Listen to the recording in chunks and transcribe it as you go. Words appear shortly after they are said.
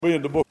Be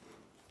in the book.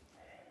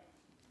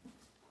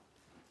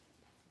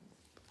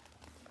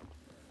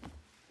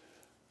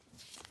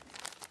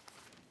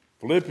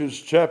 Philippians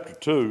chapter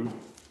 2.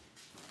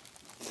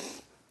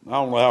 I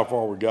don't know how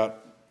far we got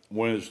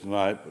Wednesday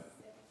night, but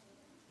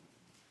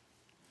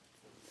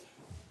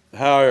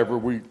however,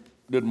 we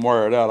didn't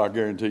wear it out, I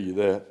guarantee you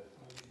that.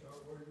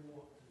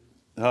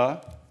 Huh?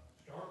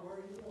 Start where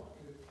you want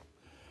to.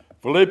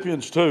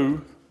 Philippians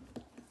 2.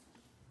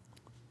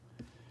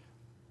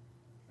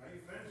 Now you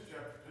finished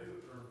chapter 2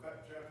 or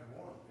chapter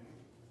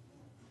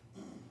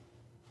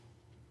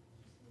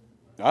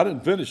 1. I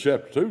didn't finish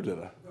chapter 2, did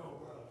I? No,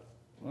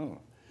 Oh.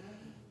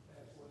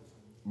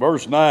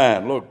 Verse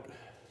 9, look.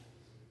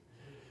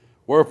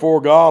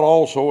 Wherefore God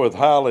also hath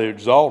highly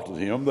exalted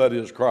him, that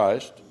is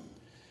Christ,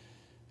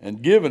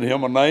 and given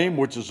him a name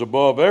which is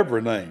above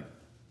every name.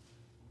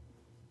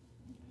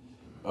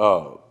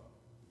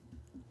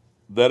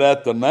 That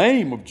at the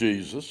name of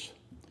Jesus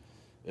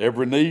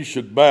every knee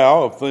should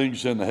bow, of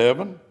things in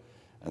heaven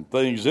and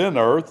things in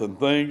earth and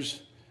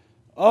things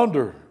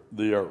under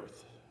the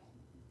earth,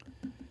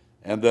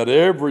 and that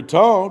every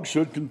tongue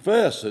should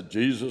confess that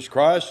Jesus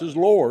Christ is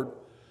Lord,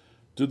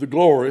 to the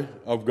glory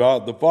of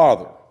God the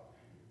Father.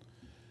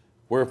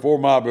 Wherefore,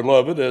 my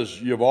beloved,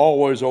 as you have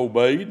always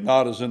obeyed,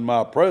 not as in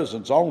my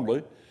presence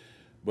only,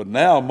 but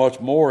now much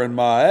more in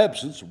my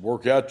absence,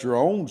 work out your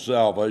own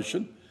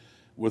salvation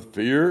with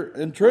fear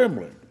and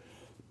trembling.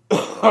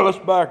 Let's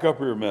back up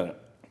here a minute.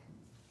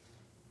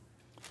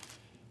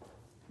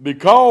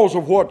 Because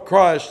of what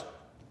Christ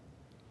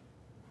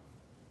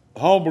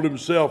humbled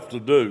himself to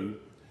do,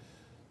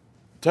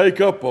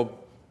 take up a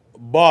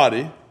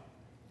body,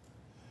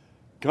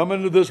 come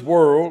into this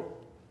world,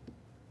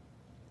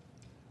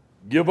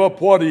 give up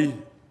what he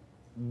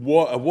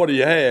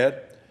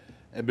had,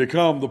 and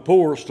become the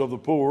poorest of the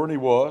poor, and he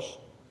was,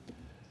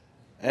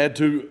 and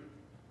to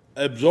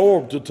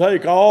absorb, to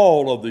take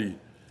all of the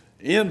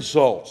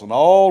insults and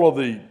all of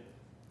the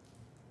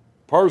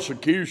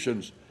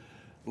persecutions,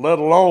 let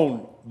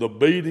alone the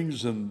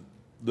beatings and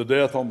the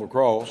death on the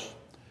cross,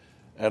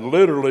 and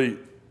literally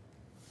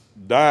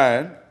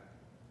dying.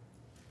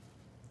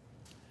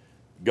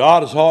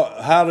 God has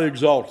highly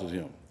exalted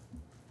him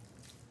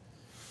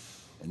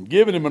and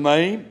given him a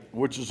name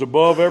which is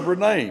above every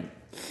name.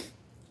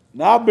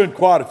 Now, I've been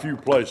quite a few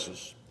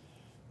places,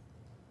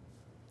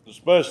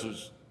 especially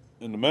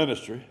in the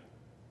ministry.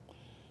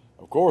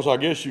 Of course, I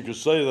guess you could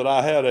say that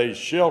I had a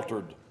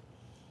sheltered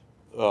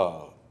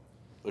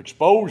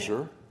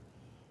exposure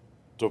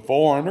to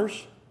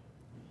foreigners,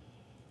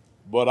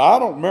 but I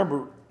don't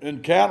remember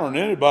encountering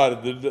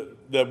anybody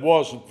that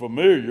wasn't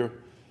familiar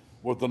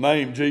with the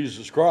name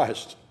Jesus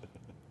Christ.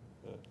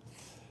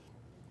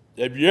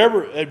 Have you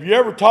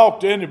ever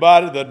talked to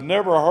anybody that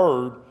never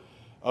heard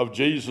of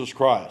Jesus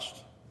Christ?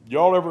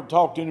 Y'all ever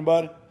talked to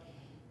anybody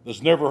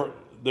they've never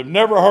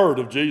heard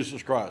of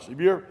Jesus Christ?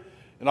 Have you ever,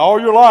 in all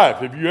your life,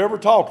 have you ever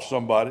talked to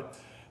somebody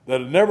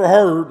that had never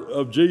heard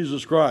of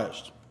Jesus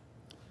Christ?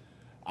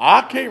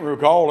 I can't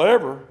recall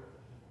ever.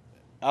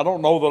 I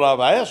don't know that I've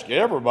asked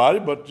everybody,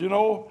 but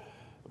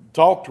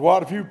talked to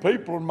quite a few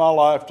people in my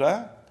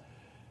lifetime.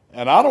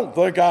 And I don't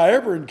think I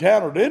ever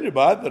encountered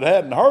anybody that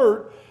hadn't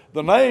heard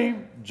the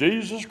name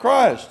Jesus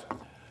Christ.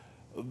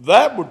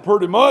 That would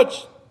pretty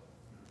much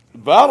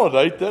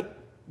validate that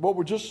what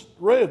we just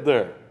read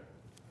there.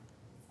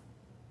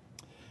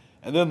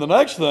 And then the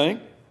next thing,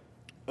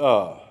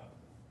 that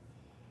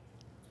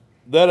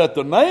at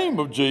the name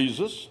of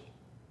Jesus,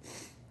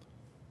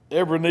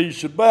 every knee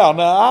should bow.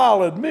 Now,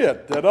 I'll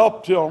admit that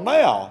up till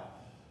now,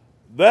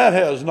 that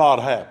has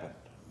not happened.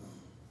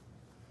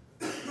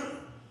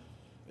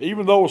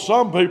 Even though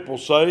some people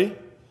say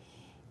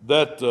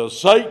that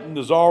Satan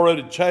is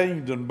already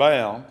chained and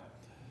bound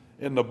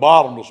in the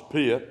bottomless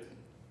pit.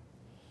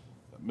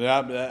 I mean,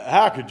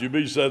 how could you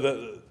be said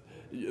that?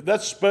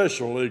 That's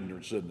special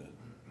ignorance, isn't it?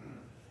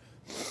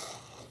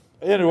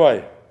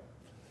 Anyway,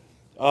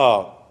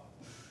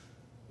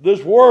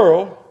 this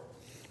world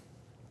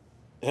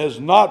has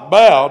not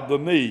bowed the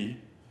knee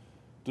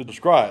to Jesus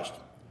Christ.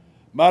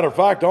 Matter of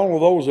fact, only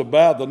those that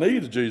bowed the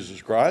knee to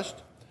Jesus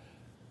Christ,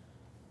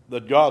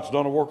 that God's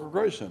done a work of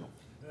grace in them.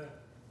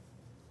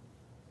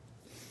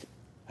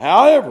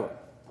 However,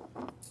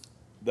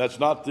 that's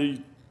not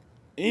the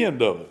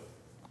end of it.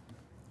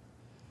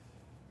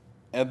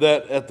 And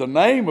that at the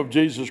name of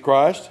Jesus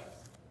Christ,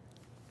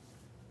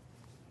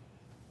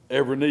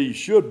 every knee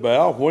should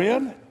bow.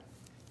 When?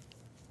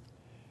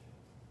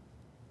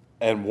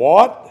 And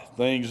what?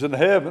 Things in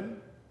heaven.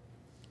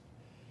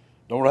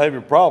 Don't have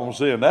any problem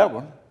seeing that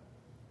one.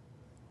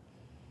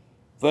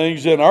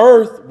 Things in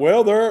earth,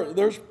 well,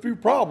 there's a few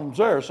problems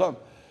there. Some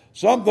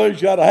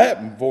things got to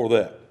happen before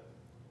that.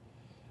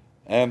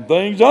 And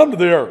things under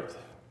the earth.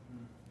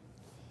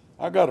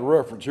 I got a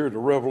reference here to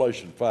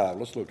Revelation 5.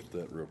 Let's look at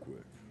that real quick.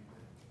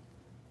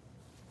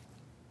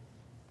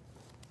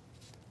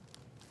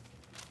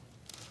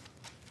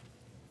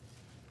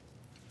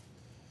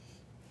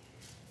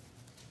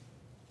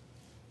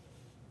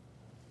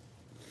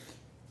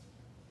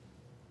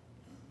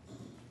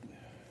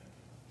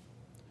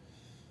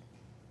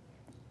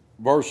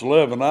 verse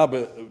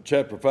 11,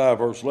 chapter 5,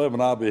 verse 11,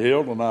 I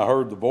beheld and I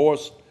heard the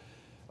voice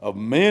of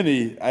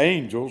many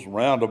angels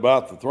round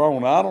about the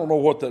throne. I don't know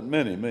what that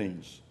many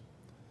means,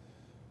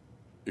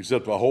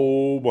 except a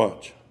whole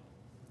bunch.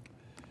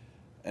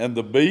 And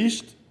the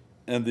beast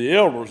and the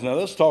elders. Now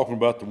that's talking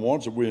about the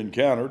ones that we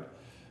encountered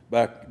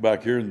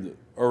back here in the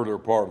earlier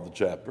part of the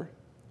chapter.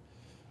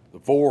 The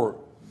four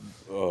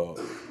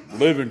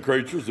living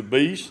creatures, the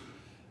beast,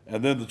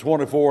 and then the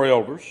 24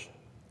 elders.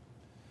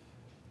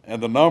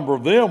 And the number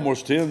of them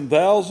was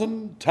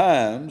 10,000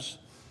 times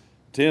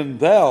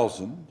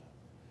 10,000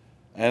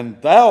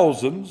 and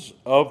thousands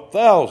of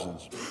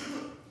thousands.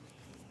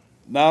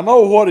 Now I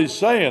know what he's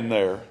saying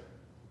there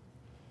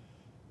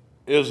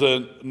is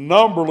a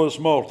numberless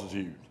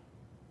multitude.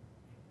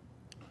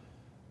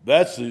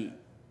 That's the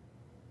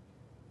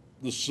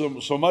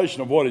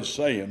summation of what he's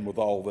saying with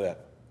all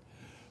that.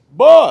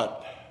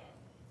 But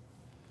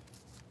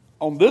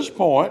on this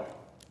point,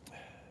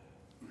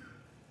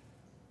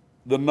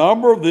 the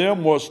number of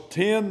them was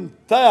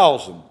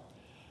 10,000.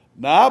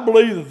 Now I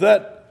believe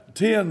that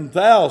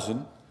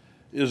 10,000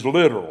 is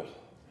literal.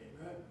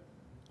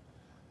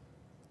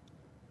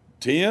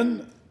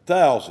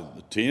 10,000,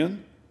 the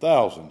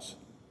 10,000s.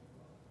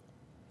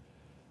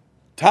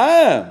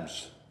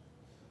 Times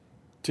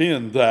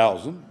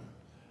 10,000.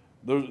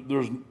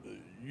 There's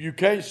you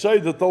can't say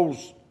that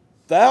those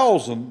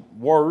 1,000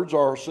 words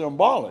are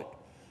symbolic.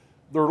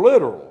 They're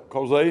literal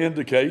because they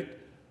indicate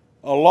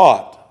a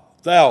lot,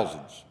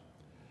 thousands.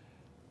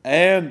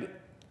 And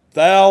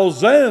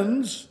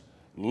thousands,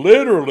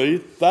 literally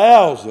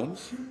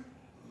thousands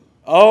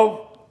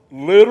of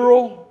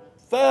literal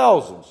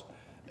thousands.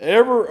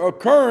 Every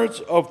occurrence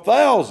of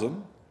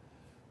 1,000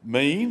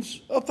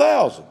 means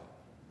 1,000.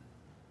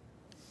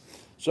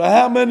 So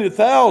how many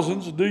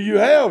thousands do you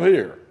have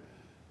here?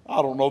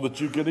 I don't know that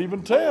you can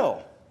even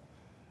tell.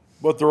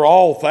 But they're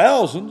all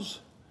thousands.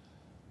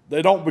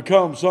 They don't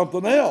become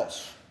something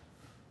else.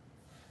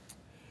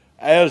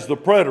 As the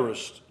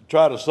preterists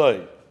try to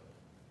say.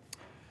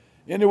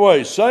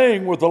 Anyway,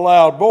 saying with a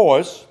loud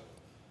voice,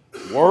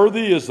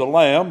 worthy is the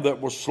Lamb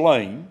that was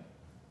slain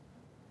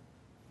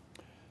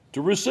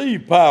to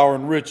receive power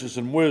and riches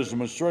and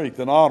wisdom and strength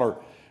and honor,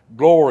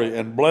 glory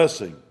and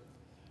blessing.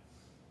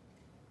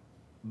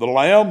 The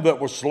Lamb that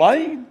was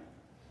slain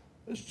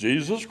is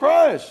Jesus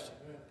Christ.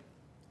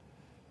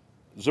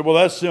 You say, well,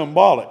 that's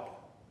symbolic.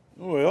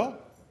 Well,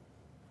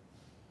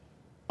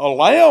 a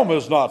lamb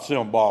is not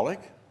symbolic,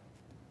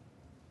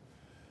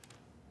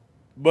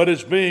 but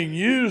it's being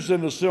used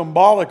in a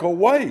symbolical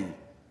way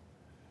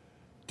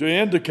to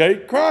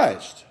indicate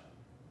Christ.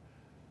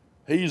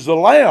 He's the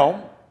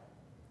Lamb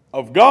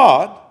of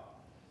God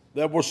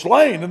that was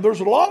slain, and there's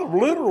a lot of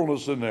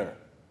literalness in there.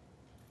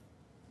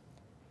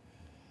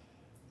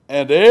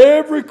 And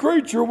every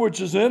creature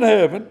which is in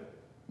heaven,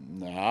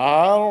 now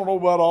I don't know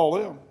about all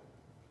them.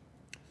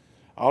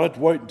 I'll have to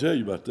wait and tell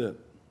you about that.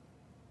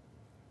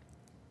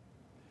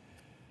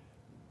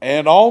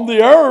 And on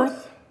the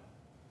earth,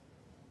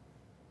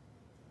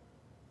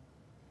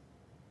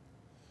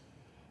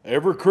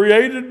 every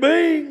created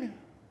being,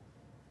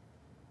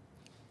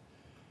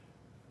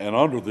 and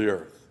under the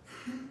earth,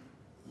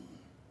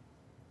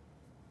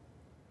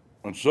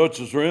 and such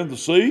as are in the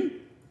sea,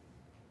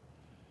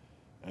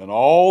 and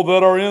all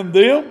that are in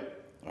them,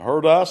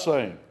 heard I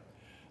saying.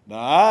 Now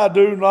I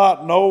do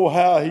not know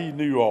how he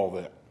knew all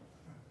that.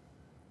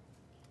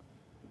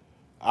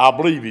 I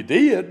believe he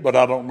did, but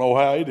I don't know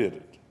how he did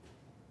it.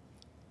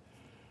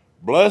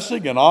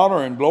 Blessing and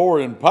honor and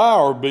glory and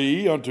power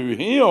be unto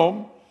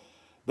him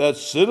that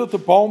sitteth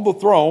upon the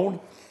throne.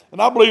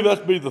 And I believe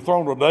that's be the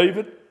throne of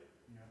David.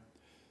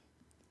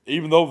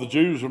 Even though the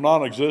Jews are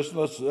non-existent,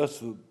 that's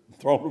the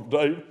throne of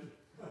David.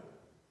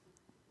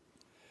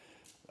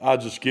 I'm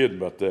just kidding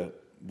about that.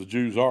 The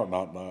Jews are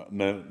not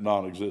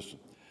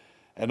non-existent.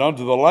 And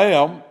unto the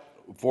Lamb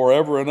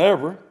forever and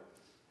ever.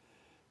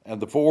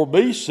 And the four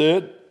beasts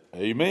said,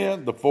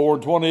 Amen. The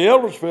 24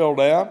 elders fell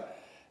down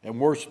and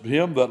worshiped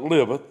him that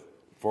liveth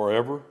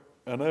forever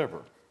and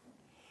ever.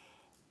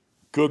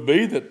 Could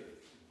be that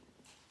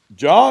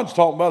John's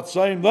talking about the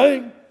same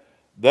thing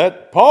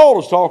that Paul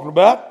is talking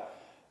about,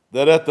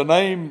 that at the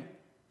name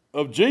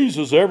of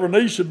Jesus every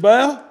knee should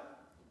bow,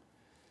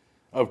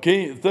 of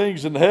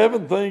things in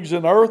heaven, things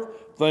in earth,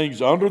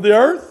 things under the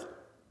earth,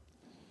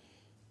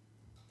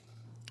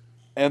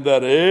 and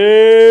that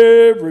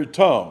every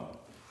tongue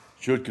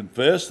should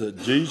confess that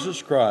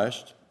Jesus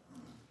Christ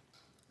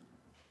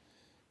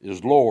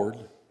is Lord,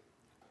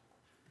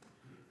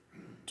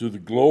 to the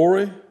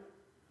glory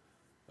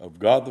of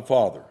God the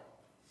Father.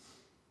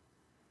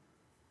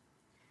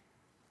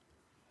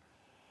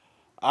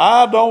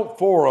 I don't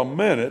for a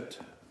minute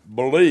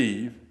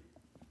believe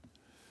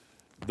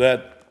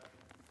that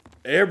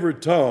every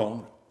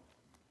tongue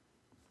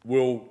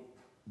will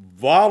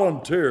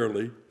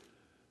voluntarily,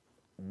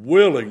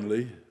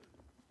 willingly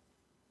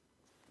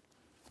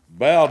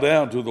bow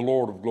down to the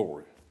Lord of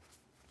glory.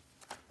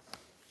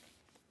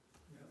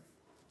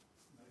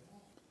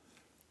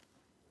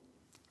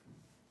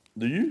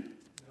 Do you?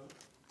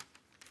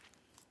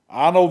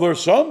 I know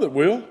there's some that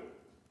will.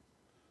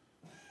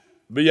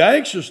 Be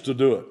anxious to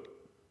do it.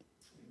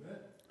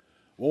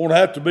 Won't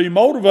have to be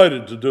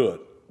motivated to do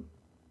it.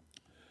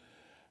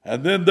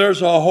 And then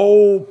there's a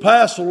whole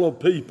passel of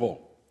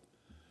people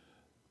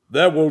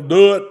that will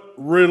do it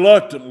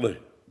reluctantly.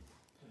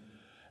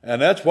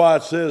 And that's why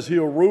it says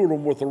he'll rule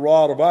them with a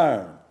rod of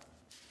iron.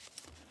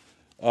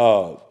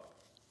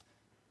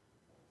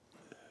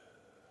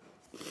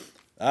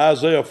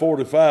 Isaiah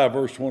 45,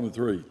 verse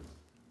 22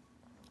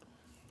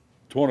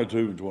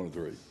 and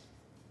 23.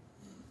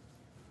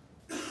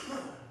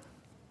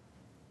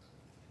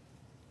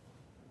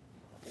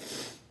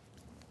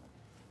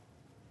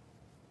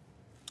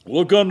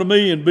 Look unto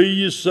me and be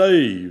ye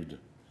saved,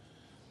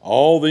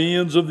 all the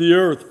ends of the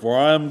earth, for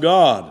I am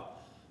God,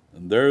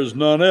 and there is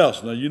none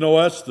else. Now, you know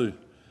that's the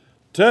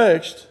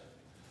text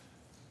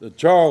that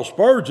Charles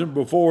Spurgeon,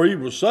 before he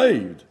was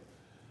saved,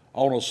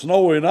 on a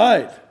snowy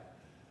night,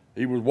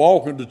 he was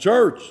walking to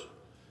church,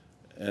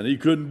 and he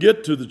couldn't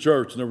get to the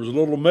church, and there was a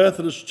little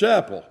Methodist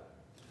chapel.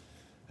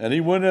 And he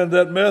went into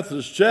that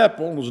Methodist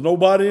chapel, and there was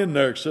nobody in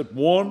there except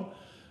one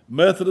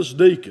Methodist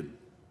deacon.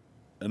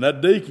 And that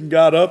deacon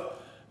got up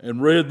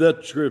and read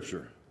that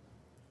scripture.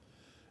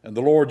 And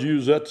the Lord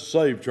used that to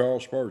save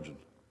Charles Spurgeon,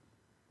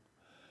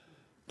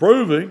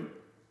 proving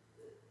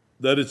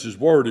that it's his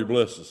word he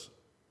blesses.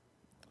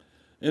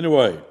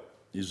 Anyway,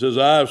 he says,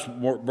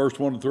 verse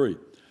 1 and 3,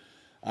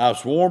 I have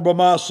sworn by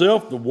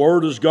myself, the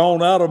word is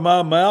gone out of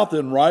my mouth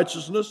in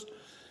righteousness,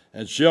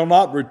 and shall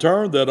not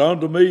return, that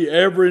unto me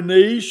every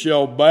knee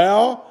shall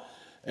bow,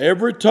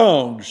 every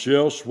tongue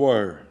shall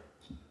swear.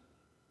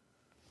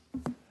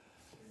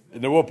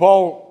 And then what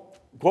Paul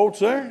quotes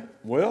there?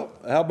 Well,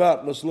 how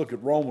about let's look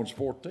at Romans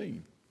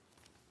 14.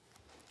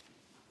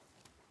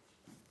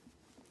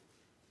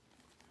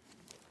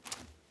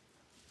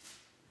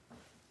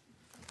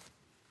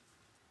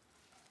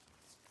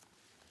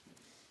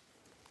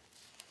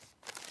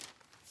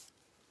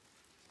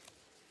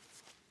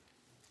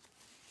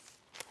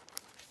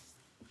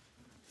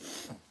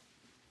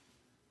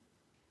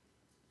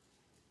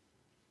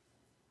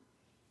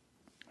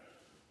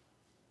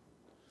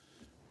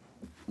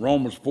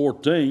 Romans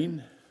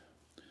 14,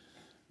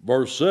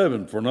 verse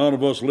 7, for none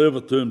of us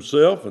liveth to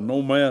himself, and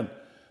no man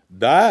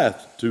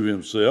dieth to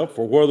himself.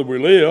 For whether we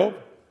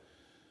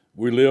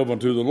live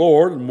unto the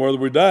Lord, and whether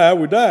we die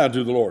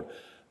unto the Lord.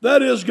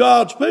 That is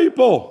God's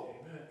people.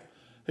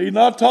 He's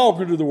not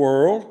talking to the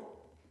world.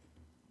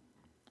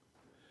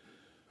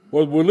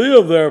 Whether we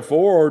live,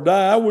 therefore, or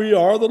die, we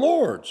are the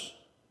Lord's.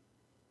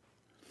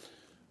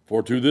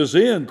 For to this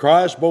end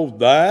Christ both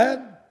died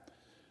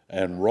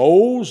and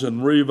rose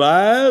and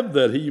revived,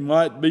 that he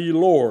might be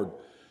Lord,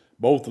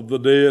 both of the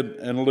dead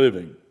and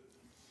living.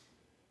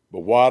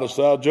 But why dost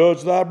thou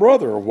judge thy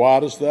brother? Or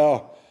why dost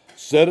thou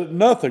set at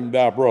nothing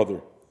thy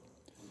brother?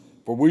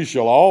 For we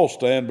shall all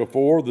stand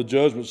before the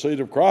judgment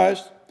seat of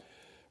Christ.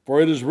 For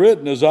it is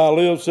written, as I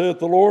live, saith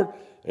the Lord,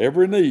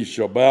 every knee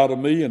shall bow to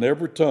me, and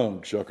every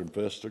tongue shall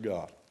confess to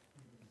God.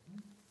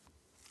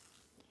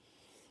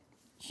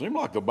 Seems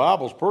like the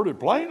Bible's pretty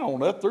plain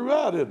on that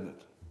throughout, isn't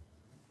it?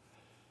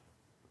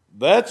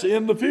 That's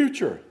in the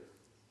future.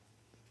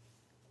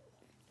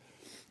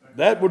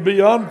 That would be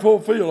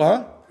unfulfilled,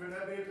 huh? Could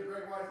that be at the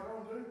great white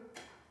throne too?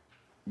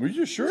 Well,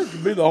 you sure it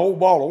could be the whole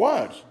ball of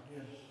wax.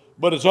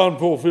 But it's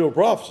unfulfilled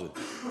prophecy.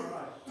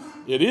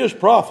 It is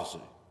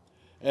prophecy.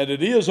 And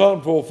it is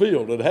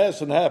unfulfilled. It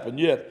hasn't happened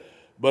yet,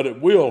 but it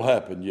will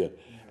happen yet.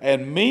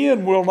 And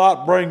men will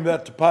not bring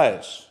that to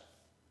pass.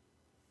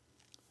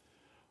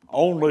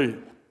 Only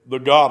the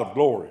God of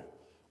glory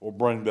will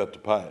bring that to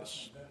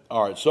pass.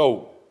 All right,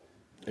 so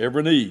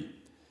every knee,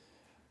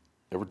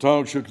 every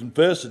tongue should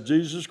confess that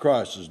Jesus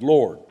Christ is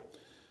Lord,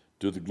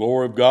 to the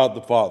glory of God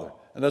the Father.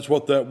 And that's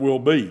what that will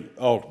be,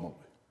 ultimately.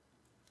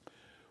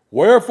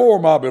 Wherefore,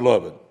 my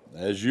beloved,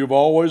 as you've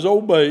always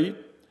obeyed,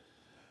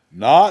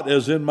 not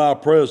as in my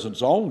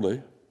presence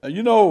only. And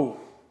you know,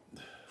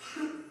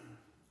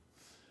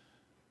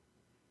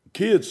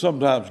 kids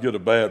sometimes get a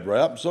bad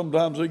rap, and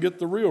sometimes they get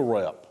the real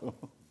rap.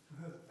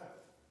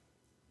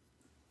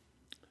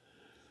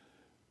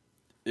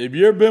 Have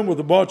you ever been with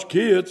a bunch of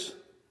kids,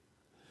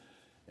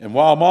 and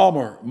while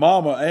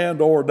mama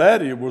and or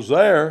daddy was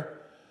there,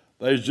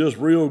 they was just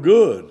real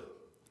good.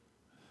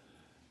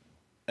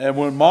 And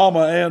when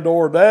mama and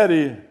or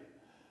daddy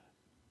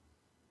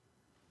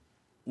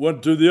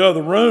went to the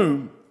other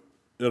room,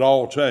 it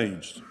all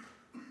changed.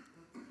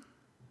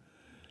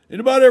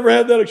 Anybody ever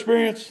had that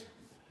experience?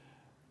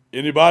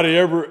 Anybody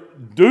ever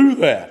do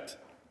that?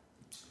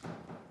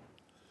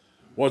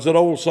 What's that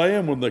old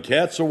saying? When the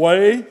cat's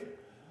away,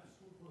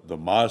 the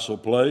mice will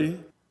play.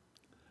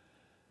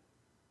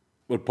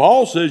 But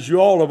Paul says you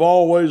all have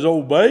always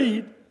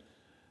obeyed,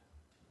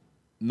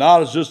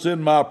 not as just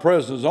in my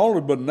presence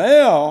only, but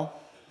now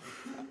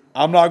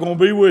I'm not going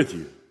to be with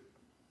you.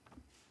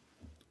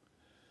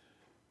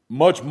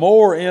 Much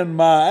more in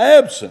my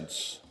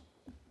absence.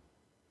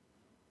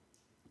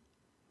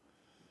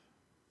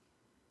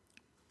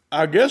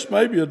 I guess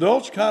maybe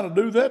adults kind of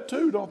do that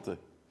too, don't they?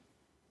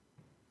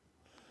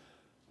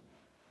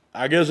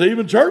 I guess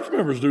even church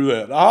members do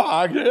that.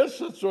 I guess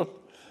that's what.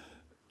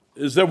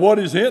 Is that what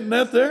he's hinting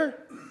at there?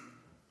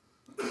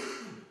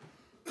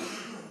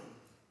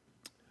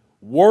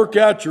 Work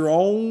out your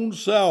own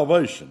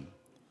salvation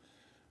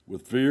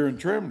with fear and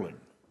trembling.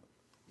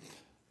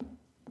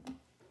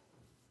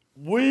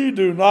 We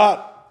do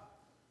not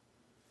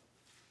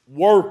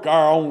work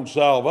our own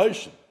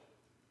salvation.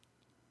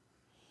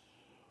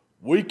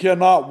 We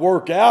cannot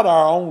work out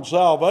our own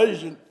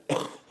salvation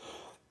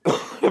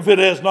if it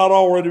has not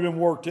already been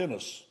worked in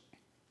us.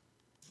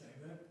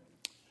 Amen.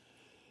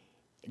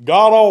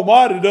 God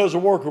Almighty does a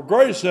work of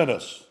grace in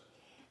us.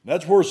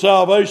 That's where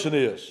salvation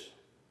is.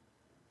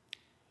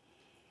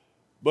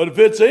 But if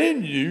it's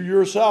in you,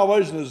 your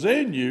salvation is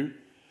in you,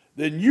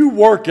 then you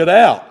work it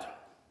out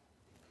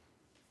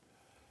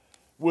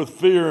with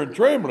fear and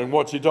trembling.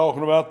 What's he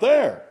talking about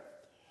there?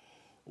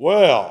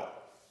 Well,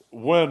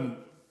 when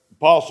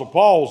Apostle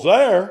Paul's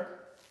there,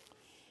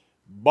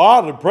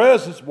 bodily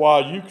presence, why,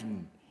 you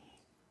can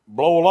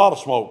blow a lot of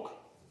smoke.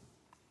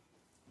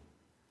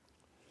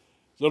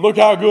 So look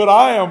how good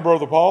I am,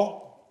 Brother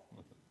Paul.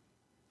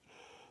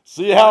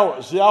 See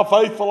how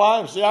faithful I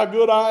am? See how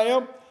good I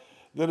am?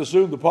 Then as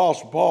soon as the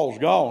Apostle Paul's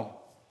gone,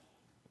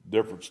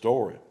 different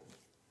story.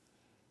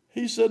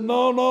 He said,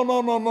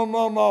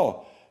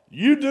 no.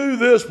 You do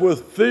this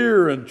with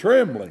fear and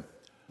trembling.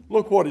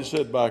 Look what he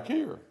said back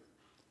here.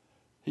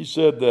 He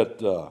said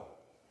that,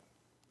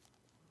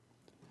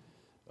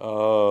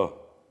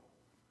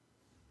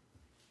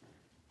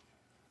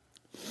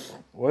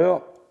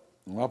 well,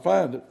 I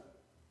find it.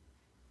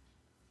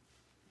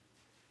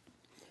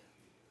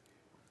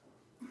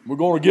 We're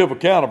going to give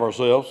account of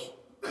ourselves.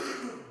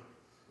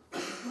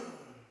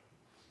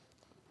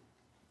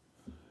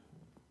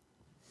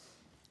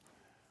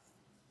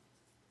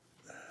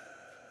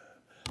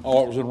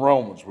 Oh, it was in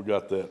Romans, we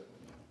got that.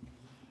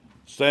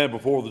 Stand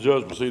before the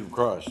judgment seat of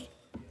Christ.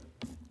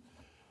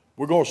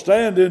 We're going to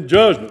stand in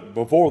judgment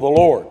before the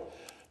Lord.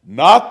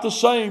 Not the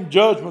same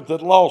judgment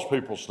that lost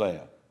people stand,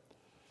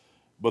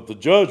 but the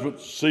judgment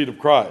seat of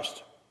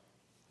Christ.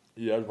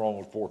 Yeah, that's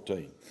Romans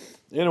 14.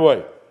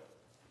 Anyway,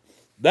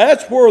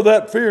 that's where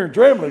that fear and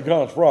trembling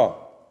comes from.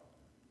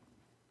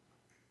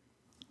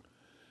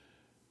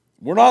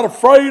 We're not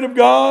afraid of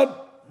God,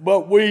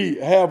 but we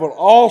have an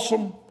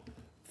awesome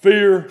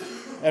fear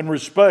and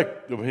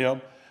respect of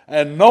him,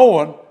 and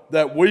knowing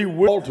that we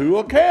will to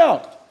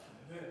account.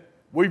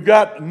 We've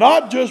got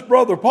not just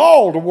Brother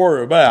Paul to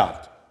worry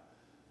about,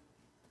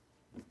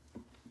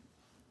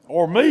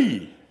 or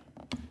me,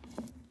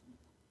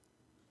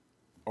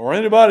 or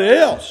anybody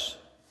else.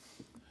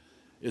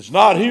 It's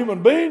not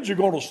human beings you're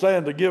going to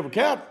stand to give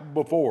account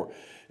before.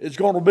 It's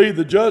going to be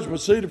the judgment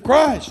seat of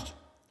Christ.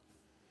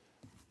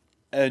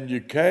 And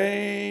you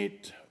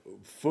can't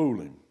fool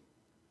him.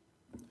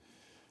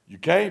 You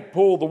can't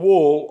pull the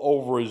wool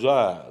over his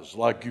eyes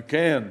like you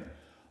can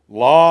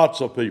lots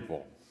of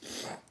people.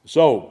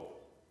 So,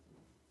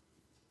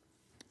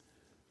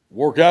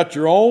 work out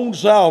your own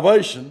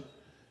salvation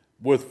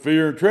with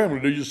fear and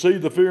trembling. Do you see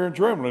the fear and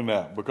trembling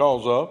now?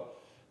 Because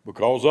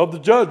of the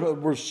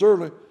judgment we're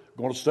certainly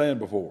going to stand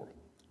before.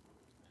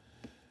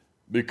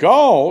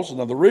 Because,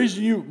 now the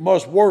reason you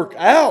must work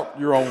out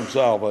your own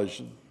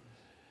salvation,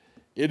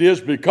 it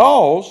is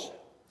because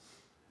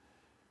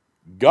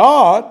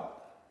God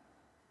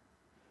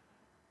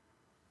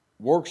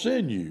works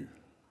in you,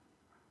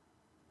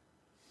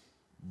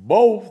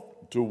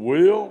 both to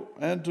will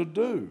and to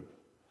do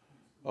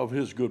of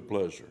his good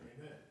pleasure.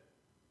 Amen.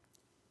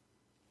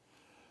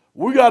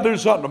 We got to do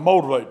something to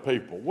motivate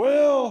people.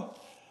 Well,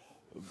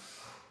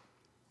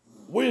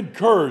 we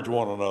encourage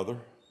one another.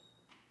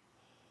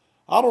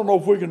 I don't know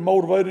if we can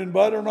motivate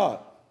anybody or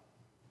not.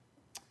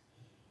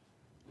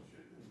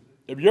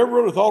 Have you ever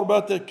really thought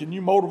about that? Can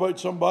you motivate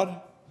somebody?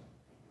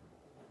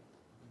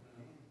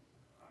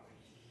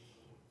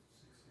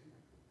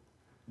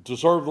 To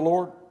serve the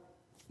Lord?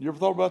 You ever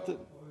thought about that?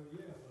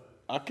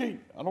 I can't.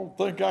 I don't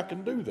think I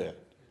can do that.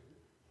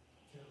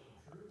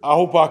 I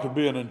hope I can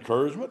be an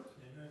encouragement.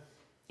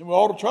 And we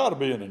ought to try to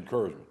be an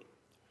encouragement.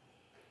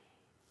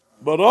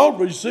 But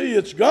ultimately, see,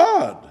 it's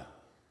God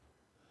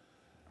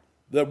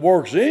that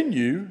works in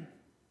you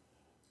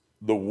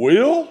the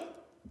will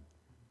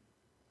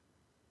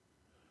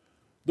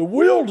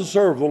to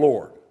serve the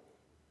Lord.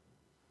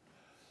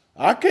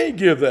 I can't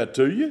give that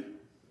to you.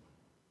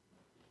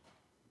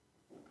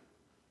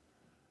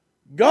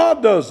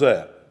 God does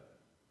that.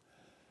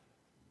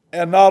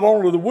 And not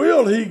only the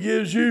will, he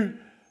gives you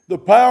the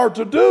power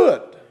to do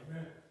it.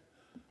 Amen.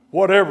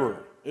 Whatever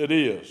it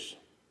is.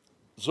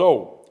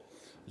 So,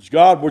 it's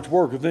God which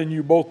worketh in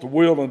you both the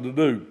will and to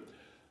do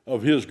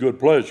of his good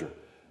pleasure.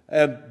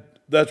 And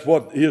that's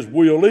what his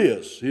will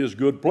is, his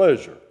good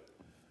pleasure.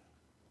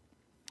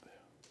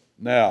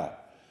 Now,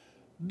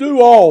 do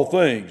all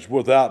things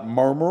without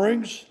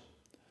murmurings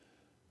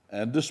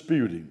and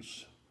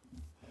disputings.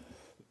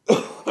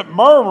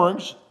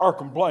 Murmurings are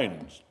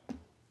complainings.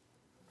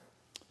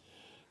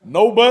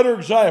 No better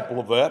example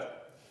of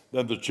that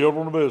than the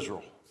children of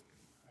Israel.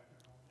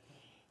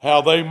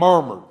 How they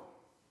murmured,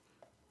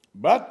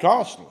 about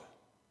constantly.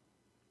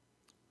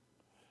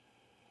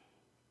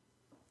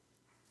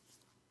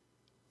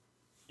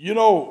 You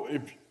know,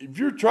 if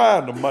you're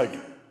trying to make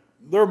it,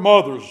 there are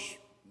mothers,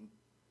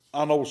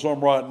 I know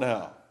some right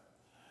now,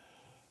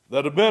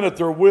 that have been at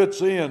their wits'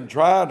 end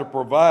trying to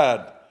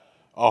provide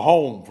a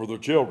home for their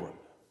children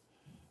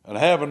and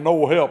having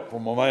no help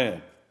from a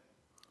man.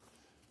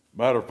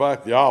 Matter of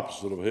fact, the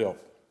opposite of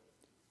help.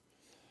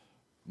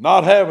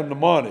 Not having the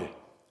money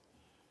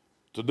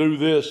to do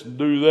this and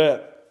do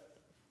that,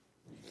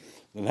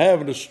 and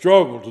having to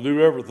struggle to do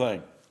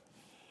everything.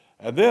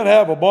 And then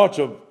have a bunch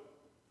of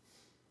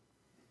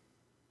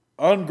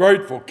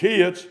ungrateful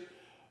kids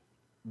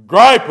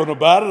griping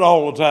about it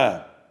all the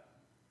time.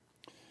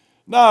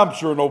 Now, I'm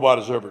sure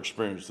nobody's ever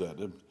experienced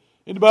that.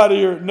 Anybody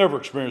here never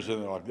experienced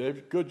anything like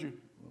that? Could you?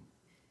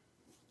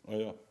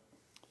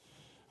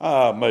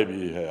 Well, maybe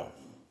you have.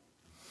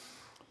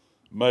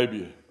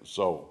 Maybe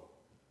so.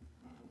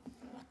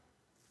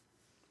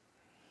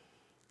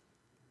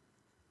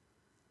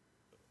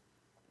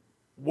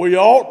 We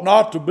ought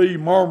not to be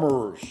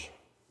murmurers.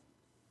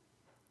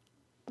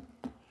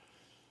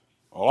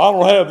 Well, I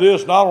don't have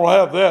this and I don't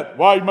have that.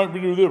 Why you make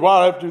me do this? Why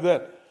do I have to do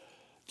that?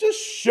 Just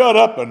shut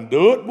up and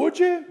do it, would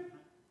you?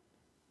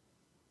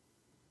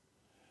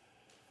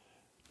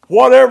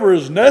 Whatever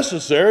is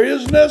necessary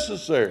is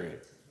necessary.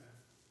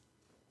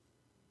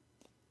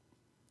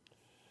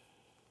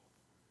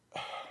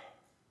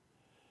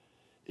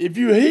 If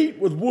you heat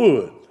with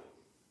wood,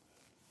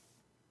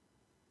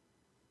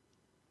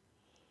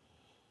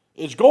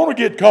 it's going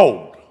to get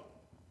cold.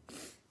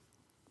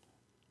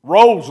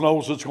 Rose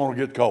knows it's going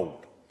to get cold.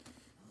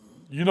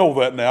 You know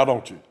that now,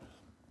 don't you?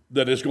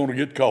 That it's going to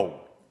get cold.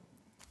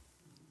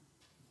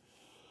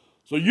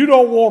 So you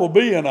don't want to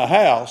be in a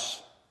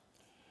house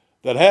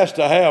that has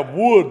to have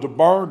wood to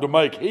burn to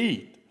make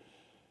heat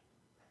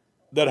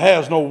that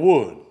has no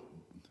wood.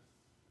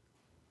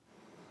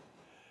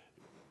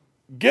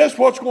 Guess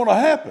what's going to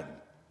happen?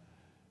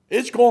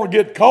 It's going to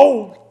get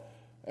cold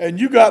and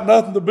you got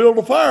nothing to build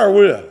a fire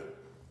with.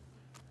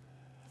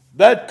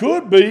 That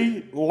could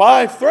be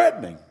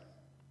life-threatening.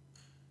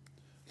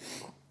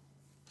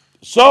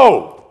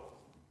 So,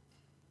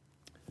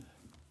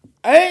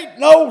 ain't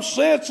no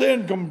sense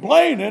in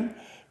complaining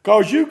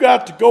because you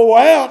got to go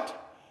out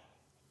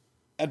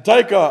and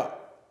take a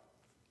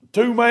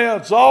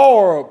 2-man saw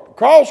or a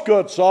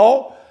crosscut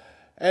saw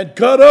and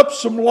cut up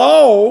some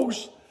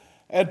logs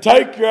and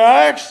take your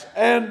axe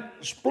and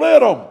split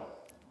them.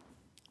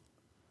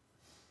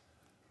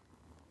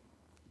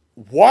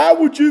 Why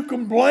would you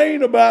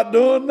complain about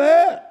doing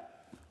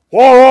that?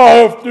 Why do I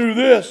have to do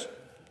this?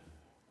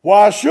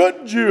 Why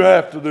shouldn't you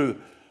have to do it?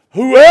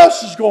 Who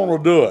else is going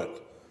to do it?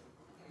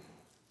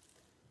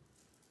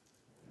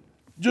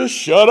 Just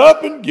shut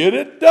up and get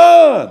it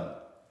done.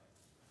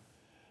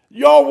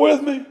 Y'all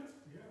with me?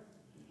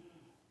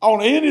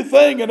 On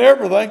anything and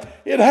everything,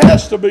 it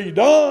has to be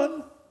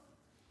done.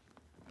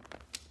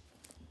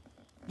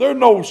 There's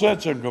no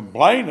sense in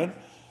complaining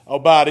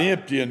about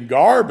emptying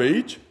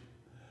garbage.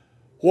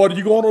 What are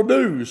you going to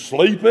do?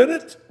 Sleep in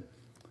it?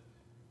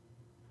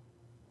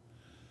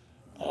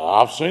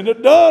 I've seen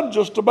it done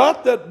just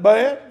about that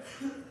bad.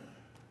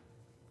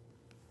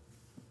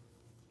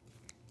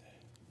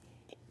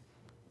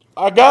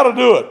 I got to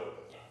do it.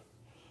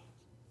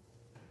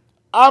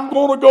 I'm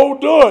going to go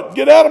do it.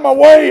 Get out of my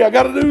way. I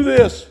got to do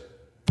this.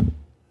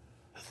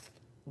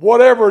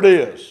 Whatever it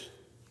is.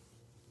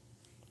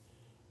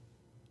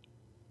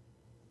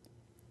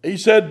 He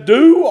said,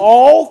 do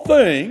all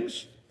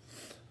things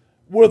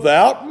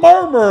without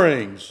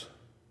murmurings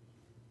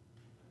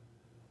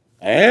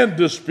and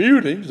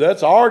disputings.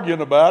 That's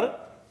arguing about it.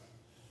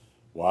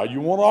 Why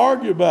you want to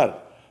argue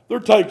about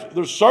it?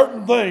 There's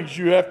certain things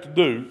you have to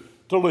do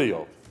to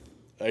live.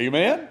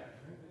 Amen?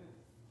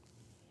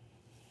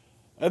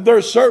 And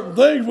there's certain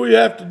things we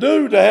have to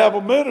do to have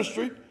a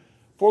ministry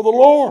for the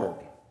Lord.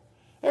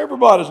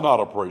 Everybody's not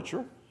a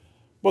preacher,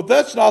 but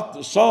that's not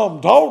the sum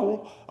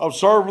total of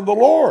serving the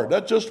Lord.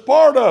 That's just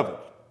part of it.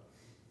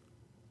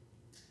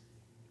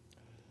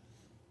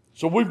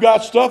 So we've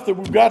got stuff that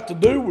we've got to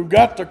do, we've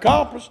got to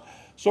accomplish.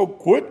 So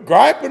quit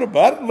griping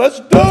about it and let's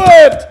do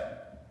it.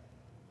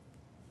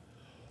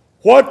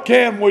 What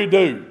can we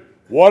do?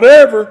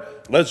 Whatever,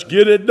 let's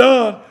get it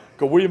done,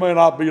 because we may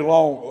not be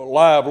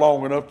alive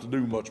long enough to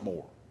do much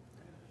more.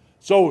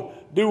 So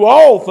do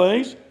all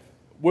things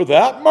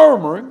without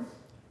murmuring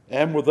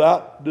and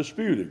without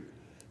disputing.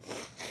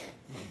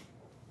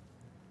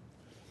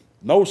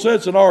 No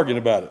sense in arguing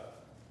about it.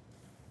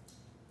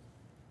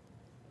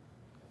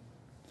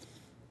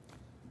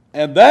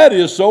 And that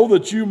is so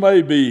that you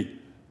may be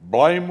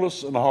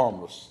blameless and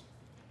harmless.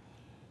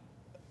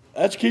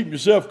 That's keeping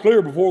yourself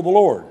clear before the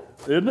Lord,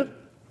 isn't it?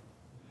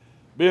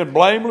 Being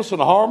blameless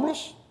and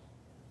harmless.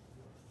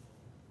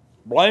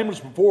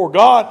 Blameless before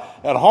God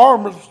and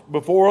harmless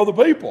before other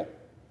people.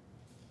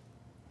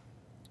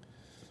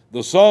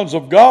 The sons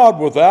of God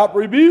without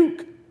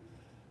rebuke.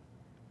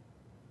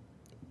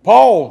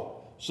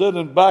 Paul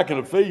said back in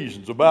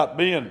Ephesians about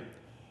being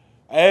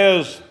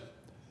as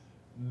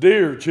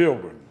dear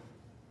children.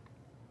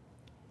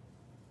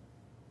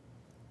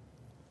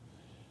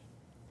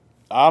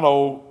 I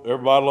know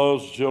everybody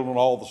loves children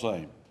all the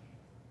same.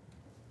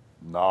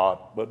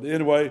 not. But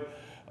anyway,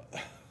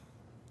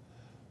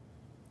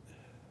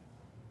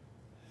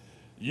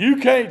 you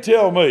can't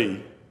tell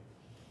me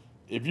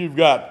if you've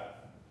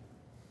got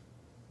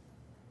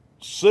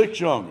 6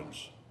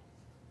 young'uns,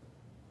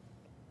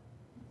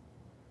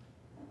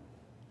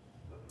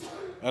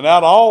 and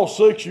out of all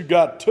 6 you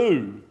got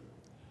 2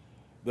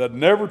 that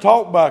never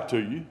talk back to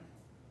you,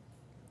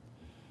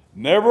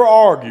 never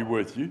argue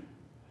with you,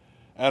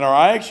 and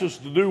are anxious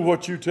to do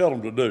what you tell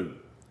them to do.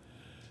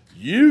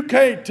 You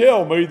can't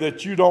tell me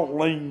that you don't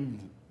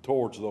lean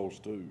towards those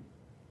 2.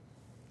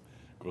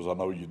 Because I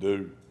know you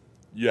do.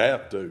 You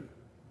have to.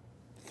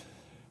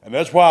 And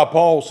that's why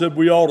Paul said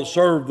we ought to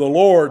serve the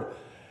Lord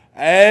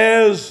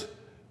as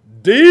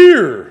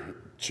dear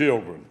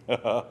children.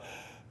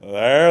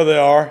 There they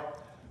are.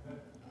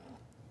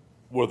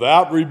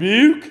 Without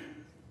rebuke.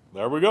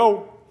 There we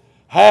go.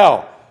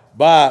 How?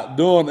 By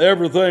doing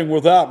everything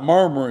without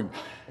murmuring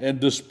and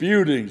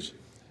disputings.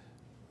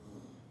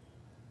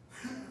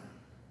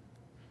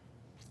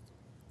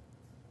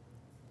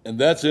 And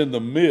that's in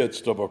the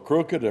midst of a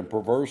crooked and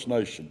perverse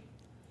nation,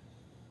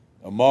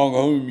 among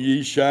whom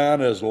ye shine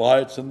as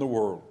lights in the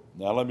world.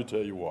 Now let me tell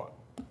you what.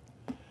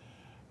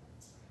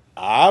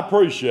 I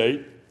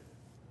appreciate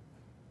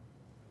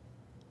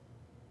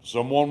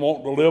someone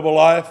wanting to live a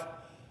life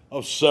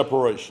of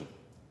separation.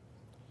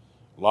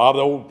 A lot of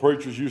the old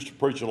preachers used to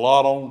preach a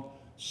lot on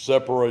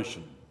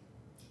separation.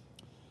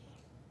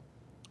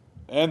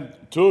 And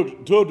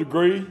to a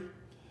degree,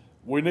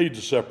 we need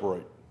to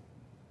separate.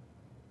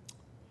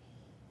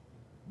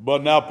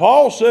 But now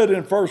Paul said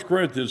in 1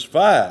 Corinthians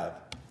 5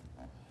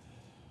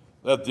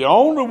 that the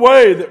only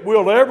way that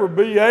we'll ever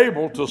be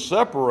able to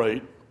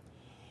separate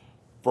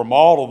from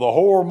all of the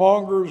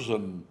whoremongers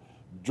and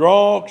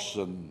drunks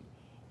and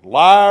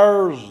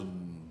liars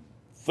and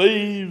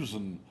thieves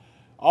and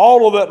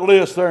all of that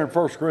list there in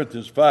 1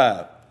 Corinthians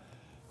 5,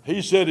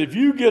 he said if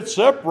you get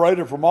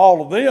separated from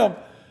all of them,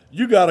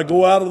 you got to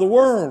go out of the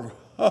world.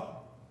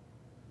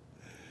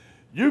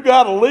 You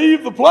got to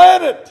leave the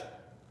planet.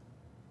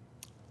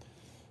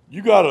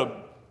 You got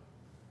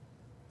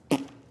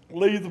to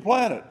leave the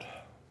planet.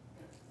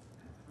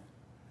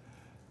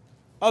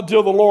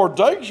 Until the Lord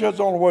takes you, that's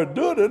the only way to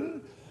do it,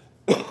 isn't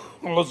it?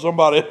 Unless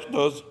somebody else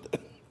does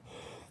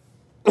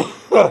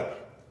it.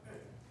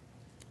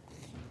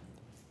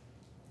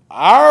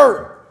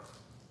 Our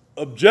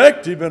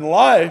objective in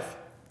life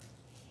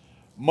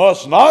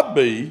must not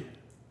be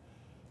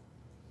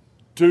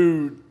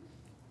to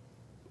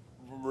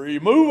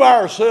remove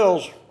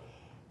ourselves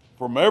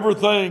from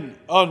everything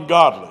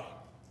ungodly.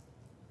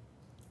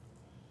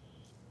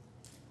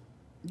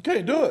 You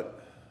can't do it.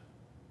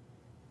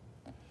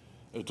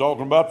 They're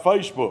talking about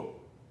Facebook,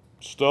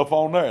 stuff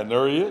on there, and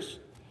there he is.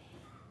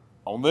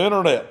 On the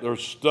internet,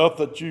 there's stuff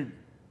that you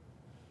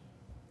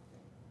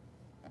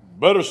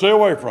better stay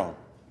away from.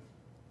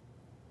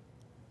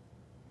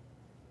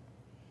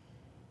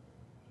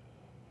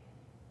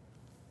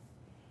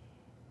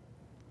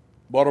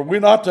 But are we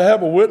not to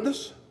have a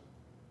witness?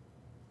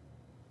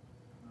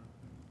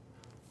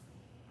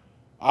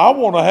 I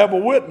want to have a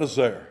witness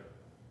there.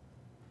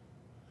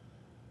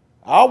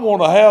 I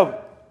want to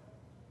have,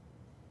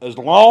 as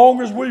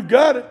long as we've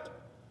got it,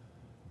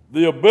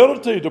 the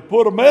ability to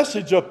put a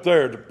message up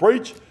there, to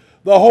preach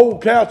the whole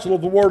counsel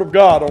of the Word of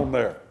God on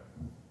there.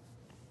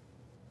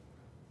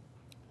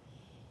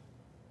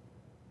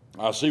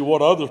 I see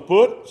what others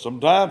put.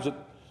 Sometimes it's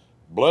a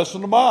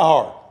blessing to my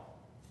heart.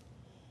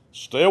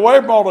 Stay away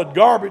from all that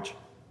garbage.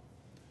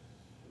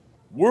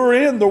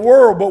 We're in the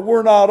world, but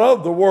we're not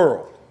of the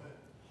world.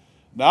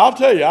 Now, I'll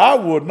tell you, I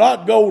would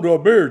not go to a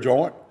beer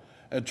joint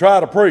and try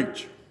to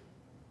preach.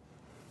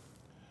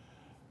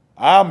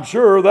 I'm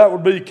sure that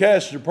would be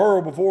casting your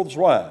pearl before the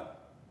swine.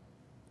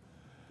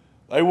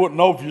 They wouldn't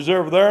know if you was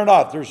ever there or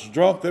not. If they're so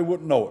drunk, they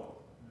wouldn't know it.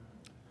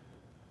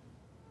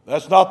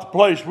 That's not the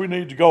place we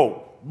need to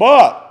go.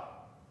 But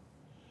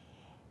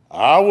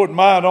I wouldn't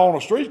mind on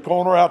a street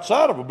corner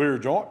outside of a beer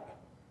joint.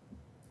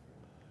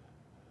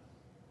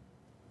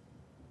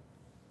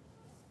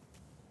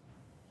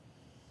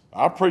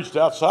 I've preached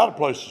outside of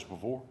places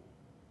before.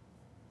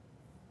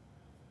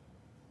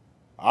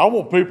 I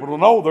want people to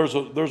know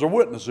there's a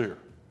witness here.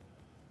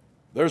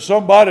 There's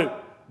somebody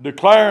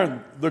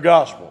declaring the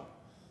gospel.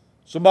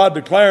 Somebody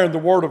declaring the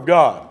Word of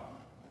God.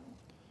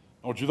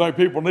 Don't you think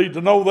people need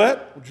to know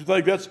that? Don't you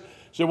think that's...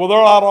 Say, well,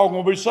 they're not all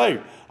going to be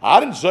saved.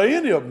 I didn't say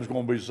any of them is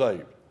going to be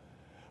saved.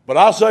 But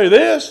I say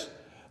this,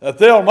 that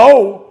they'll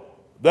know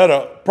that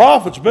a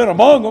prophet's been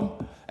among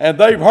them and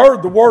they've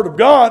heard the Word of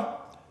God.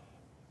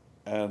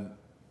 And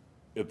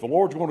if the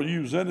Lord's going to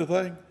use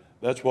anything,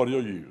 that's what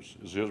He'll use,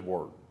 is His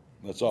Word.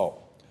 That's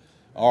all.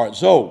 All right,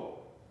 so,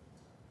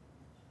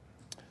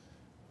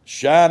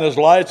 shine as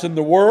lights in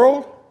the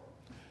world,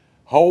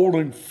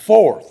 holding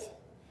forth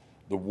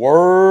the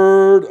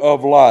word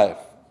of life,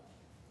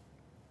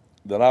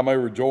 that I may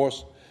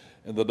rejoice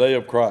in the day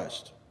of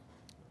Christ.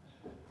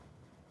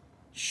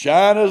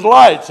 Shine as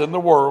lights in the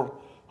world,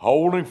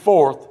 holding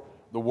forth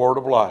the word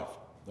of life.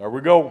 There we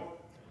go.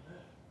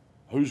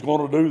 Who's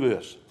going to do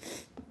this?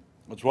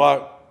 That's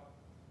why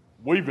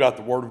we've got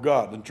the Word of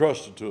God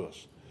entrusted to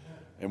us,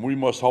 and we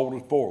must hold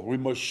it forth. We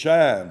must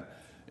shine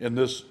in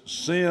this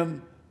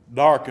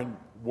sin-darkened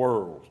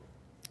world.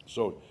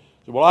 So,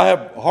 well, I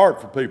have a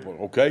heart for people,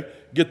 okay?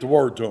 Get the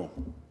Word to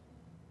them.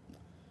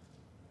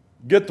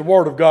 Get the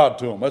Word of God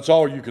to them. That's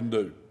all you can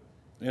do.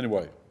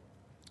 Anyway,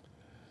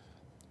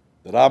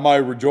 that I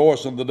may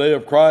rejoice in the day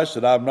of Christ,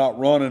 that I have not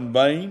run in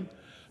vain,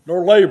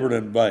 nor labored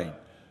in vain.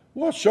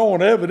 Well,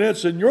 showing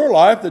evidence in your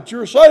life that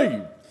you're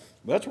saved.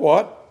 That's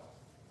what.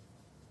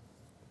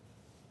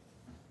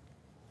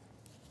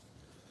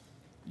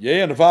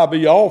 Yea, and if I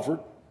be offered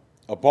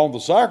upon the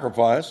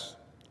sacrifice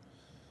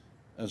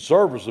and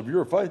service of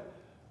your faith,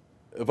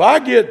 if I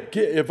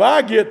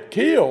get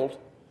killed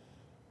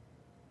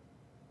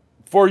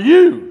for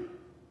you,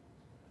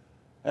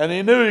 and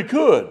he knew he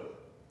could,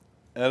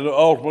 and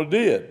ultimately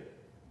did,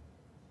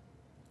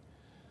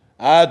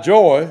 I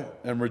joy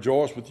and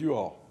rejoice with you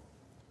all.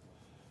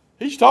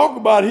 He's talking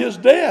about his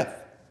death.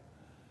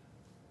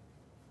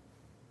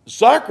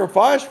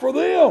 Sacrifice for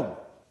them.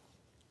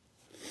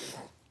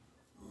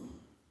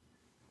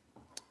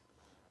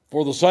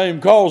 For the same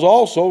cause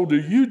also do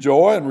you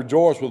joy and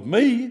rejoice with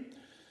me.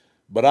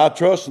 But I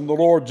trust in the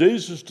Lord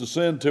Jesus to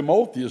send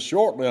Timotheus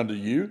shortly unto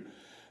you,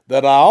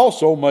 that I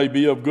also may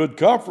be of good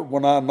comfort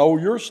when I know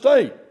your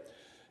state.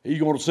 He's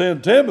going to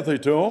send Timothy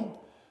to him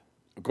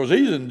because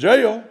he's in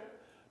jail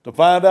to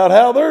find out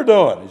how they're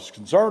doing. He's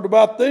concerned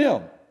about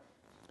them.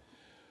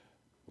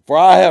 For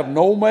I have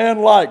no man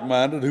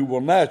like-minded who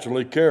will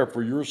naturally care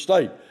for your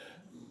state,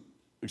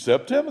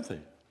 except Timothy.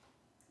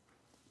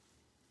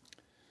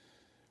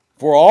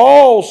 For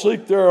all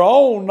seek their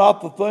own,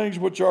 not the things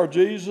which are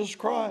Jesus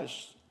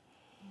Christ.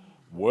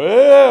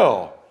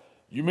 Well,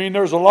 you mean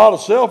there's a lot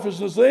of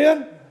selfishness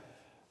then?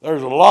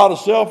 There's a lot of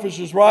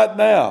selfishness right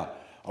now.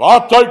 Well,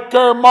 I'll take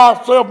care of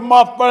myself and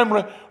my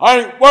family. I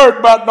ain't worried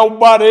about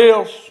nobody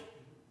else.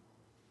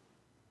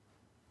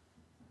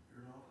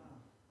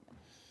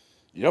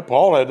 Yeah,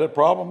 Paul had that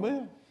problem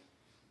then.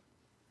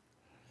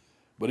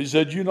 But he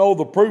said, you know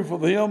the proof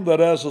of him that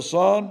as a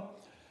son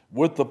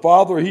with the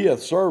Father he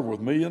hath served with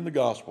me in the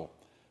gospel.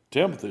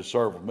 Timothy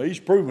served with me. He's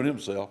proven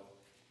himself.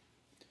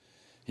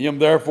 Him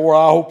therefore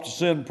I hope to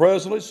send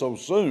presently, so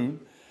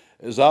soon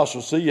as I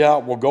shall see how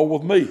it will go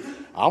with me.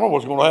 I don't know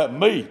what's going to happen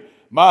to me.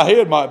 My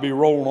head might be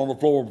rolling on the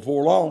floor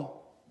before long.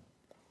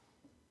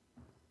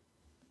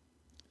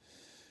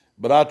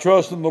 But I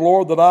trust in the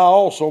Lord that I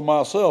also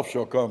myself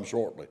shall come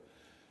shortly,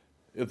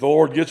 if the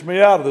Lord gets me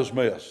out of this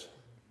mess.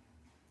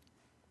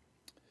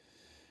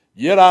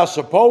 Yet I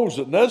suppose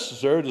it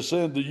necessary to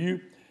send to you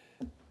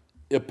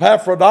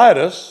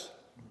Epaphroditus,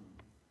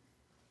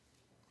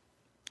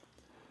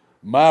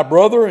 my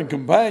brother and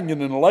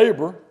companion in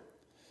labor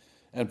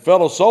and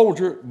fellow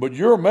soldier, but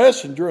your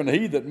messenger and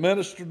he that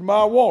ministered to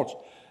my wants.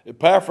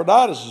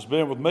 Epaphroditus has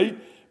been with me,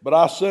 but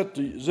I sent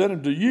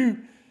him to you,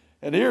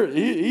 and here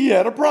he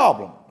had a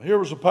problem. Here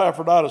was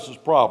Epaphroditus'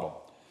 problem.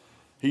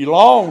 He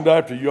longed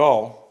after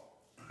y'all.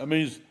 That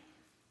means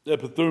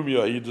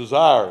epithumia, he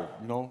desired,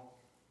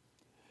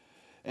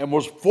 and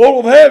was full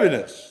of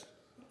heaviness.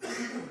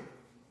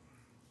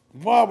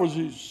 Why was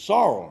he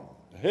sorrowing,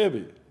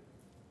 heavy?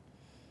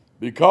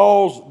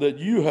 Because that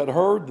you had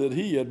heard that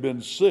he had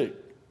been sick.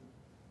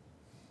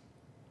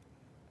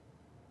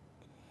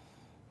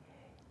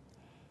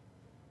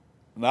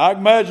 Now I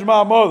can imagine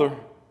my mother.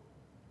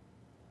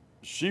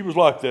 She was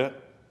like that.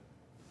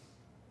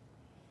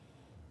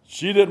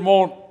 She didn't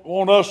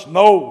want us to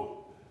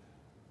know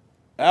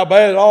how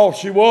bad off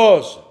she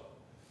was.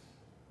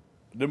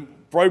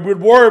 Afraid we'd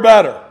worry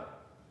about her.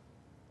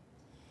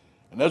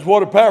 And that's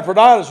what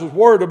Epaphroditus was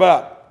worried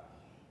about.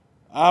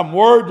 I'm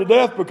worried to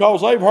death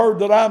because they've heard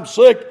that I'm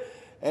sick.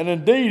 And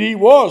indeed he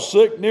was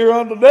sick near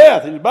unto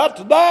death. He's about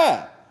to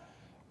die.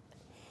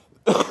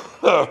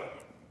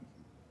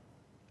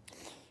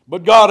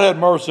 But God had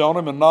mercy on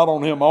him, and not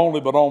on him only,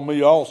 but on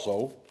me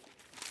also,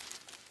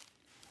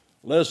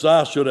 lest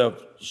I should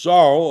have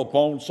sorrow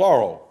upon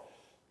sorrow.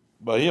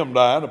 By him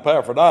dying,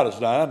 Epaphroditus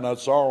dying,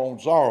 that's sorrow on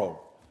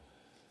sorrow.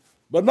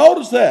 But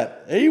notice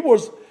that. He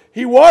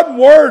wasn't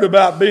worried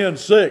about being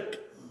sick.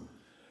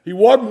 He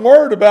wasn't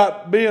worried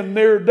about being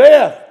near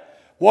death.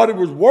 What he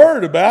was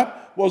worried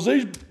about was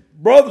these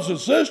brothers and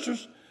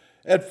sisters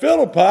at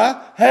Philippi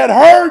had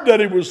heard that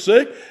he was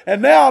sick,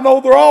 and now I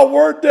know they're all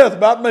worried to death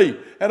about me,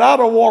 and I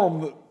don't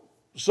want them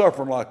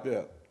suffering like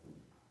that.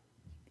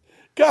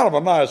 Kind of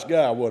a nice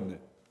guy, wasn't he?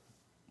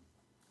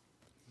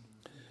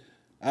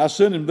 I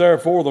sent him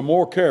therefore the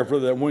more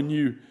carefully, that when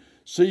you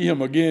see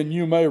him again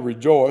you may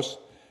rejoice,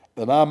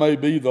 that I may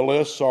be the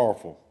less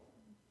sorrowful.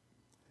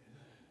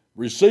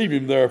 Receive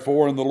him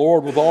therefore in the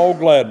Lord with all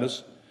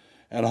gladness,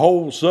 and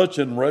hold such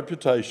in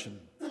reputation.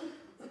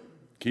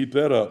 Keep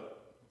that up.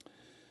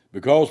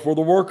 Because for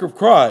the work of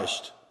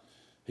Christ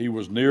he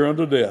was near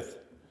unto death,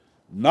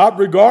 not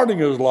regarding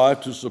his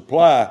life to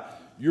supply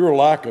your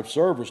lack of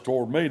service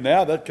toward me.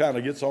 Now that kind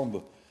of gets on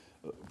the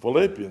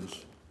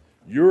Philippians.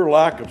 Your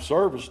lack of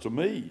service to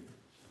me.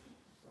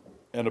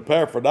 And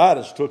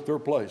Epaphroditus took their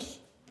place.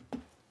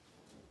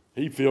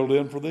 He filled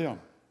in for them.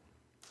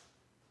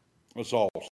 That's all.